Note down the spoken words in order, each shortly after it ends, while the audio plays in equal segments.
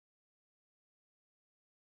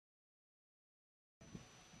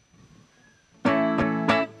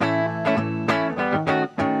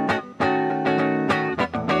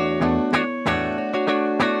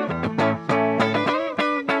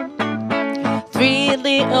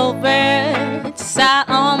Three little birds sat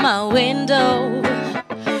on my window,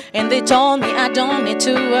 and they told me I don't need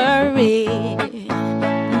to worry.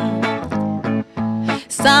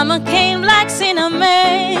 Summer came like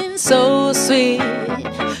cinnamon, so sweet.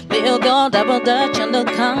 Little girl double dutch on the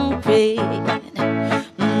concrete.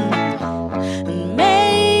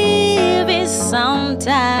 Maybe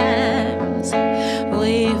sometimes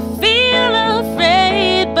we feel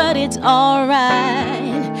afraid, but it's alright.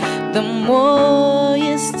 The more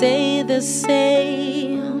you stay the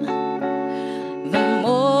same, the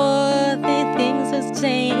more the things have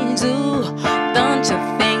changed. Ooh, don't you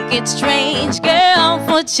think it's strange? Girl,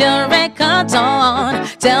 put your records on.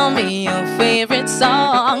 Tell me your favorite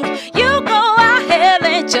song. You go ahead,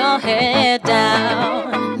 let your head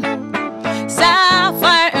down.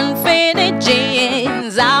 Sapphire and faded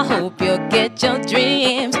jeans, I hope you get your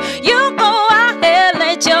dreams. You go ahead,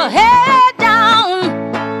 let your head down.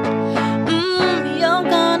 You're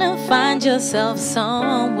gonna find yourself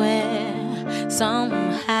somewhere,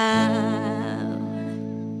 somehow.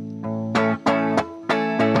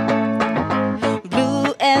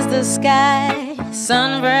 Blue as the sky,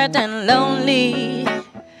 sunburned and lonely,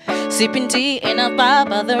 sipping tea in a bar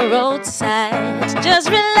by the roadside. Just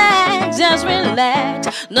relax, just relax.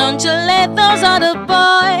 Don't you let those other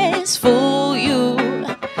boys fool you.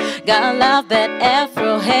 Gotta love that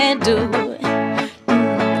afro hairdo.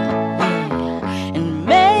 And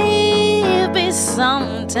maybe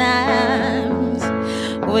sometimes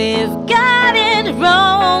we've got it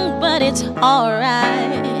wrong, but it's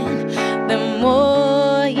alright. The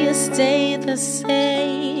more you stay the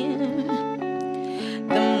same,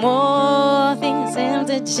 the more things seem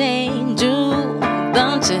to change. Ooh,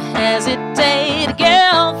 don't you hesitate.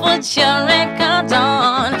 Girl, put your record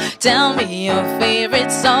on. Tell me your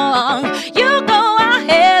favorite song. You go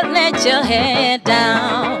ahead, let your head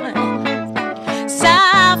down.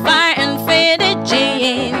 Sapphire and faded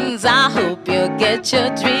jeans, I hope you get your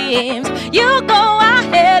dreams. You go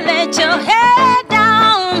ahead, let your head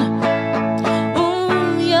down.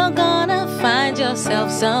 Ooh, you're gonna find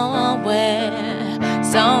yourself somewhere,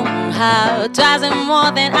 somehow. Twice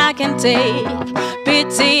more than I can take.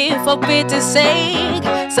 Pity for pity's sake.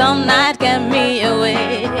 Some night kept me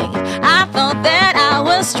awake. I thought that I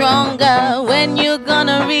was stronger. When you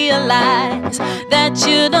gonna realize that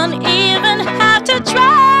you don't even have to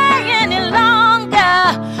try any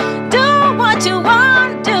longer? Do what you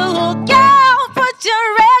want to, girl. Put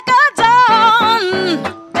your records on.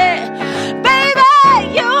 Hey,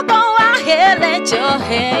 baby, you go ahead, let your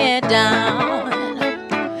head down.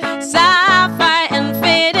 Sapphire and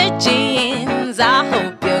faded jeans, I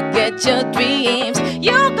hope you get your dreams.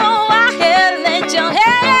 You go ahead, let your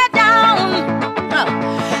head down.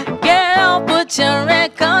 Girl, put your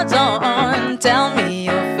records on. Tell me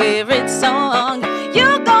your favorite song.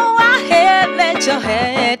 You go ahead, let your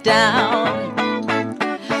head down.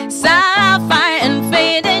 Sapphire and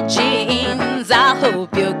faded jeans, I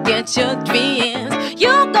hope you get your dreams.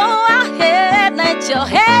 You go ahead, let your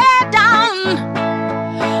head down.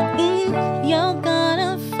 You're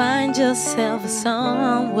gonna find yourself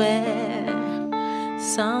somewhere,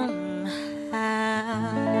 somehow.